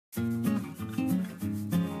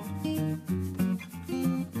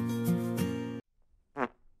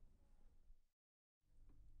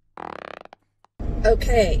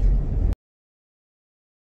Okay.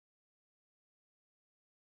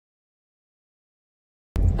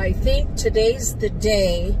 I think today's the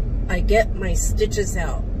day I get my stitches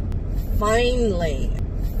out. Finally.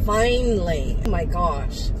 Finally. Oh my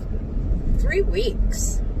gosh. 3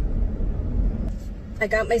 weeks. I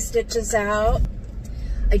got my stitches out.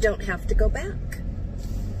 I don't have to go back.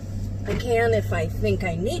 I can if I think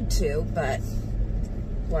I need to, but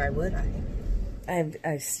why would I?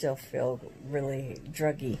 I still feel really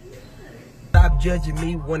druggy. Stop judging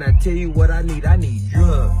me when I tell you what I need. I need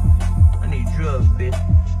drugs. I need drugs, bitch.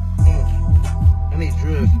 I need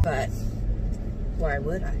drugs. But why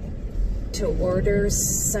would I? To order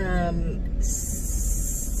some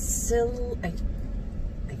I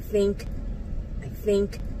think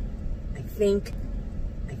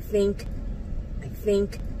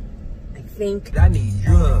I need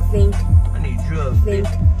drugs. I need drugs, bitch.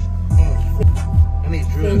 I need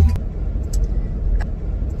drugs.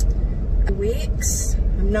 Weeks?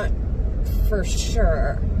 I'm not for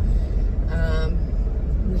sure.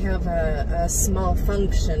 We have a small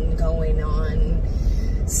function going on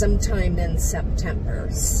sometime in September,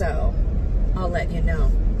 so I'll let you know.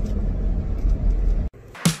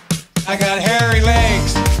 I got hairy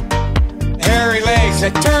legs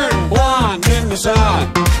that turn blonde in the sun.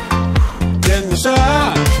 In the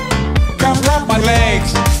sun, come rub my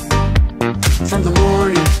legs from the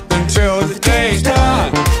morning until the day's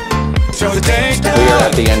done. Till the day's done. We are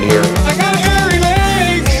at the end here. I got hairy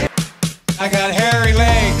legs. I got hairy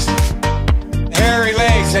legs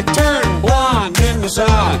that turn blonde in the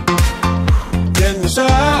sun. In the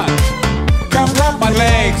sun, come rub my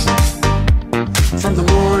legs from the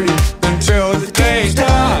morning until the day's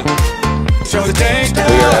done. Till the day's done.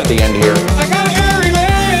 We are at the end here. I got hairy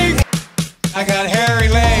legs. I got hairy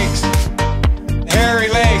legs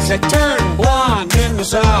that turn blonde in the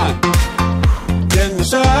sun. In the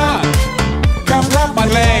sun, come rub my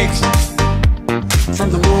legs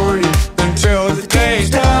from the morning until the day's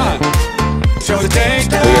done. Till the day's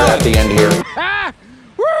done. We are at the end here. Ah!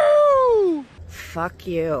 Woo! Fuck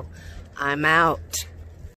you. I'm out.